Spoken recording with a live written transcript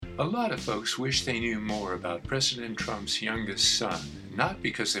A lot of folks wish they knew more about President Trump's youngest son, not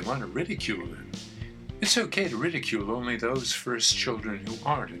because they want to ridicule him. It's okay to ridicule only those first children who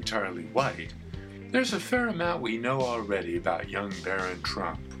aren't entirely white. There's a fair amount we know already about young Barron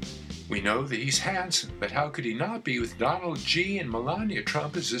Trump. We know that he's handsome, but how could he not be with Donald G. and Melania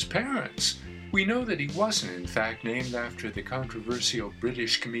Trump as his parents? We know that he wasn't, in fact, named after the controversial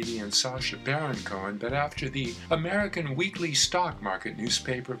British comedian Sacha Baron Cohen, but after the American Weekly Stock Market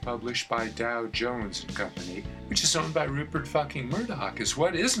newspaper published by Dow Jones and Company, which is owned by Rupert fucking Murdoch, is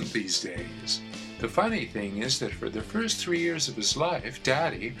what isn't these days. The funny thing is that for the first 3 years of his life,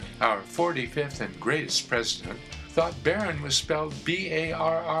 Daddy, our 45th and greatest president, thought Barron was spelled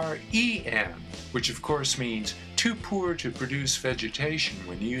B-A-R-R-E-N, which of course means too poor to produce vegetation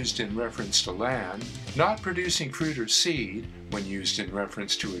when used in reference to land, not producing fruit or seed when used in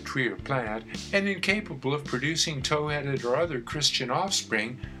reference to a tree or plant, and incapable of producing tow-headed or other Christian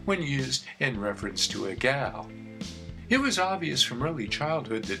offspring when used in reference to a gal. It was obvious from early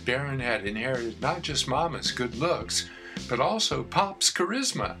childhood that Barron had inherited not just Mama's good looks, but also Pop's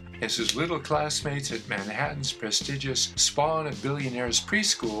charisma, as his little classmates at Manhattan's prestigious Spawn of Billionaires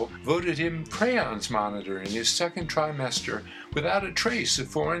preschool voted him crayons monitor in his second trimester without a trace of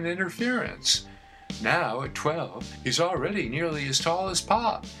foreign interference. Now, at 12, he's already nearly as tall as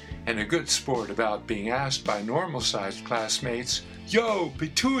Pop, and a good sport about being asked by normal-sized classmates, "Yo,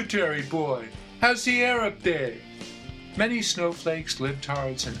 pituitary boy, how's the air up there?" Many snowflakes,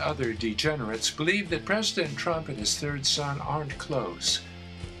 libtards, and other degenerates believe that President Trump and his third son aren't close.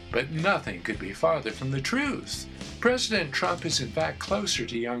 But nothing could be farther from the truth. President Trump is in fact closer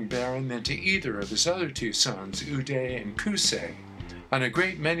to young Barron than to either of his other two sons, Uday and Kusay. On a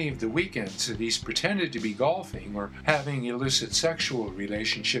great many of the weekends that he's pretended to be golfing or having illicit sexual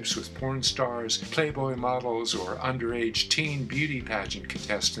relationships with porn stars, Playboy models, or underage teen beauty pageant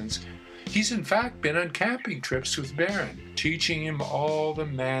contestants, he's in fact been on camping trips with Barron, teaching him all the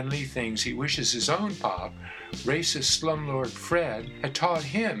manly things he wishes his own pop, racist slumlord Fred, had taught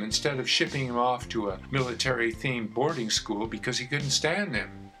him instead of shipping him off to a military-themed boarding school because he couldn't stand them.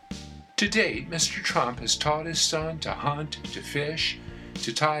 To date, Mr. Trump has taught his son to hunt, to fish,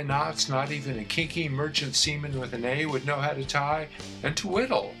 to tie knots not even a kinky merchant seaman with an A would know how to tie, and to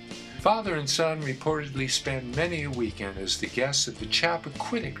whittle. Father and son reportedly spend many a weekend as the guests of the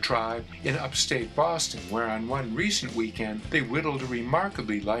Chappaquiddick tribe in upstate Boston, where on one recent weekend they whittled a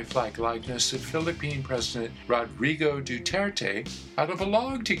remarkably lifelike likeness of Philippine President Rodrigo Duterte out of a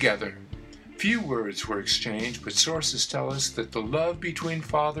log together. Few words were exchanged, but sources tell us that the love between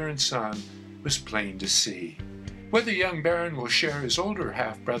father and son was plain to see. Whether young Barron will share his older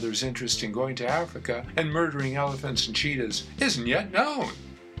half-brother's interest in going to Africa and murdering elephants and cheetahs isn't yet known.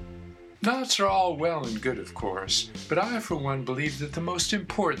 Knots are all well and good, of course, but I, for one, believe that the most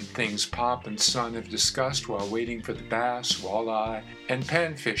important things Pop and son have discussed while waiting for the bass, walleye, and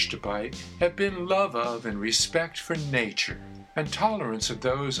panfish to bite have been love of and respect for nature, and tolerance of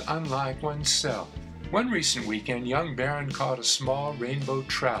those unlike oneself. One recent weekend, young Barron caught a small rainbow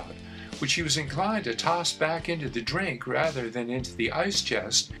trout, which he was inclined to toss back into the drink rather than into the ice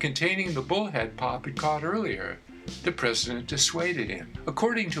chest containing the bullhead Pop had caught earlier. The president dissuaded him.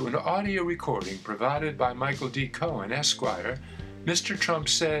 According to an audio recording provided by Michael D. Cohen, Esquire, Mr. Trump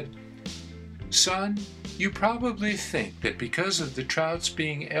said, "Son, you probably think that because of the trouts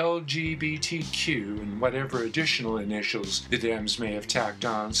being LGBTQ and whatever additional initials the Dems may have tacked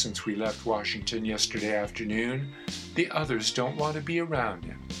on since we left Washington yesterday afternoon, the others don't want to be around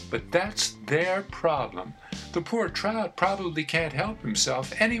him. But that's their problem. The poor trout probably can't help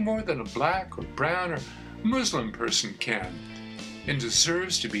himself any more than a black or brown or Muslim person can, and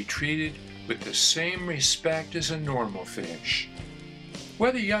deserves to be treated with the same respect as a normal fish."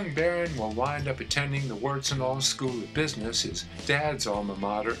 Whether young Barron will wind up attending the Warts and All School of Business, his dad's alma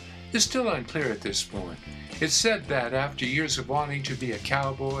mater, is still unclear at this point. It's said that after years of wanting to be a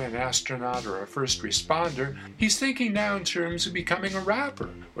cowboy, an astronaut, or a first responder, he's thinking now in terms of becoming a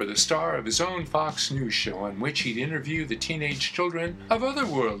rapper or the star of his own Fox News show on which he'd interview the teenage children of other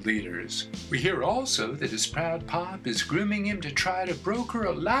world leaders. We hear also that his proud pop is grooming him to try to broker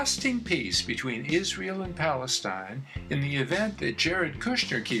a lasting peace between Israel and Palestine in the event that Jared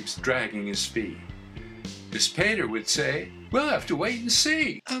Kushner keeps dragging his feet. Miss Pater would say, "We'll have to wait and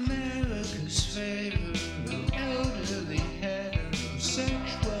see." America's favorite